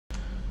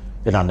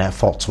In an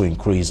effort to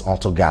increase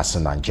autogas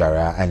in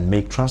Nigeria and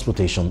make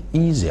transportation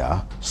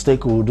easier,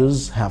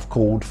 stakeholders have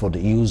called for the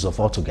use of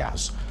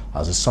autogas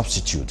as a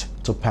substitute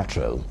to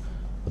petrol.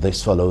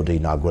 This followed the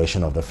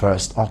inauguration of the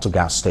first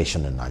autogas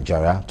station in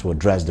Nigeria to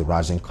address the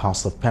rising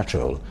cost of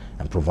petrol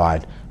and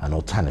provide an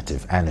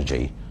alternative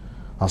energy.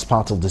 As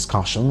part of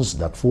discussions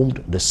that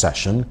formed the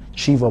session,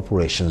 Chief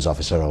Operations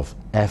Officer of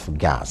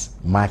F-Gas,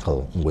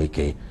 Michael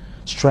Nweke,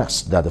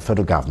 stressed that the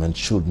federal government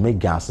should make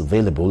gas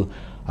available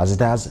as it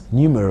has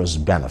numerous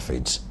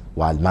benefits,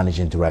 while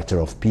Managing Director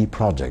of P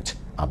Project,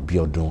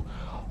 Abiodun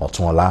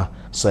Otunla,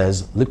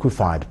 says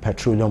liquefied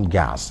petroleum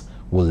gas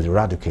will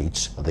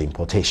eradicate the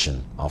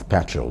importation of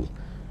petrol.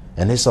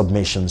 In his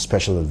submission,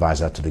 Special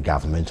Advisor to the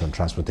Government on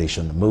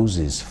Transportation,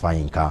 Moses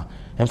Fayinka,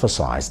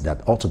 emphasized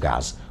that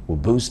autogas will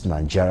boost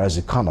Nigeria's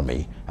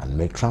economy and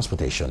make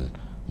transportation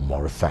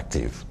more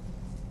effective.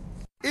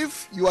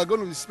 If you are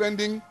going to be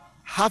spending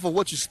half of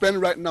what you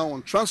spend right now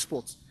on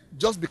transport,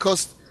 just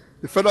because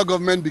the federal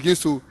government begins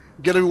to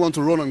get everyone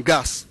to run on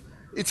gas,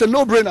 it's a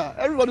no-brainer.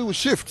 Everybody will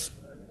shift.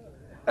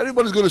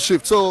 Everybody's going to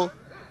shift. So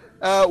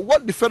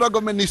what the federal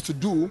government needs to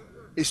do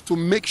is to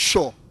make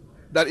sure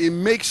that it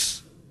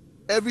makes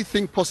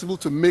everything possible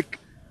to make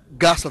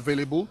gas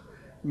available,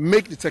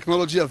 make the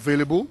technology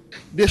available.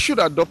 They should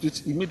adopt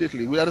it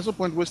immediately. We are at no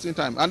point wasting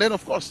time. And then,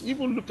 of course,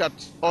 even look at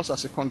us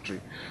as a country.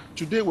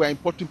 Today, we're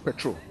importing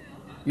petrol.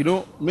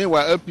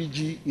 Meanwhile,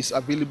 LPG is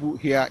available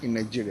here in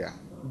Nigeria.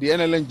 The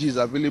NLNG is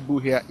available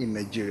here in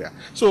Nigeria.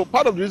 So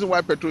part of the reason why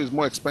petrol is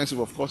more expensive,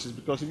 of course, is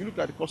because if you look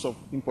at the cost of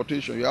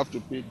importation, you have to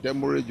pay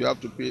demurrage, you have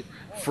to pay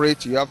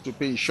freight, you have to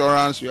pay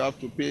insurance, you have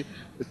to pay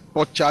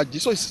port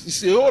charges. So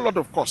it's a whole lot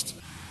of cost.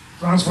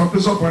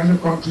 Transportation for any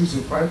country is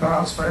a vital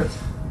aspect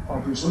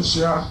of the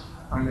social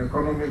and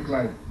economic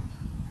life,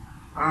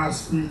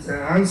 as it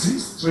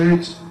enhances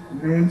trade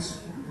needs,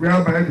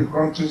 whereby the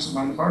country's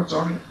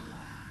manufacturing,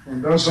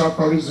 industrial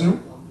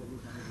tourism,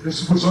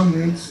 distribution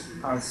needs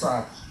are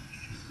served.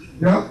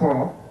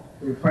 Therefore,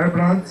 a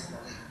vibrant,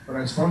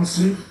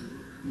 responsive,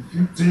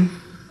 effective,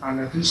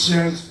 and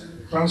efficient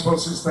transport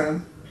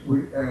system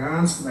will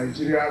enhance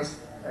Nigeria's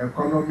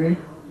economic,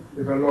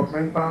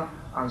 developmental,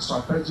 and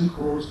strategic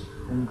roles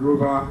in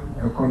global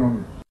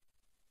economy.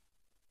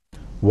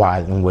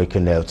 While Nweke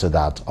noted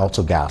that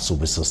autogas will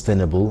be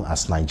sustainable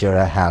as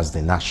Nigeria has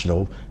the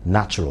national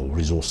natural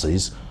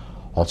resources,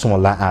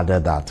 Otunla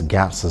added that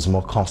gas is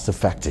more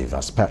cost-effective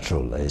as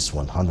petrol is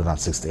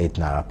 168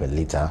 naira per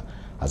litre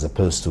as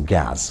opposed to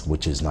gas,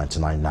 which is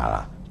 99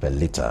 naira per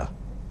litre.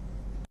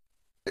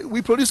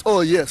 We produce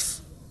oil,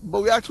 yes,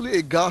 but we're actually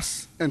a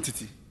gas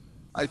entity.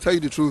 I tell you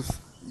the truth,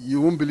 you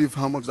won't believe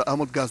how much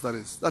gas that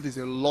is. That is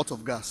a lot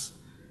of gas.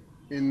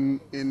 I'm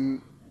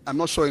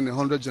not sure in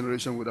 100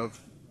 generations would have.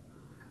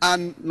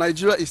 And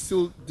Nigeria is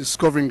still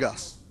discovering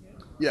gas.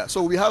 Yeah,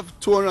 so we have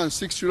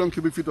 206 trillion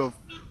cubic feet of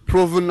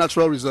proven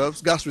natural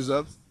reserves, gas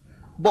reserves,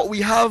 but we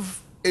have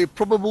a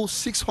probable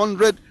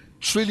 600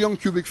 trillion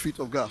cubic feet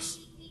of gas.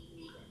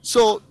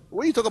 So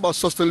when you talk about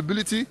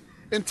sustainability,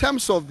 in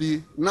terms of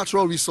the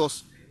natural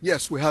resource,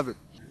 yes, we have it.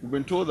 We've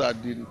been told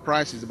that the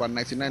price is about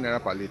 99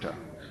 naira per litre.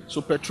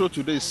 So petrol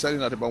today is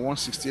selling at about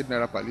 168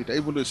 naira per litre,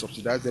 even though it's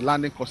subsidized. The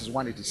landing cost is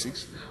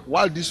 186,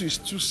 while diesel is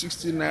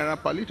 260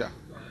 naira per litre.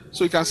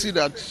 So you can see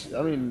that,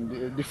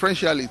 the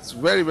differential is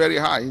very, very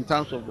high in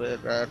terms of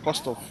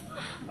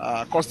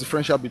cost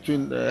differential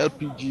between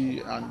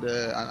LPG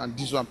and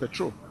diesel and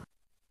petrol.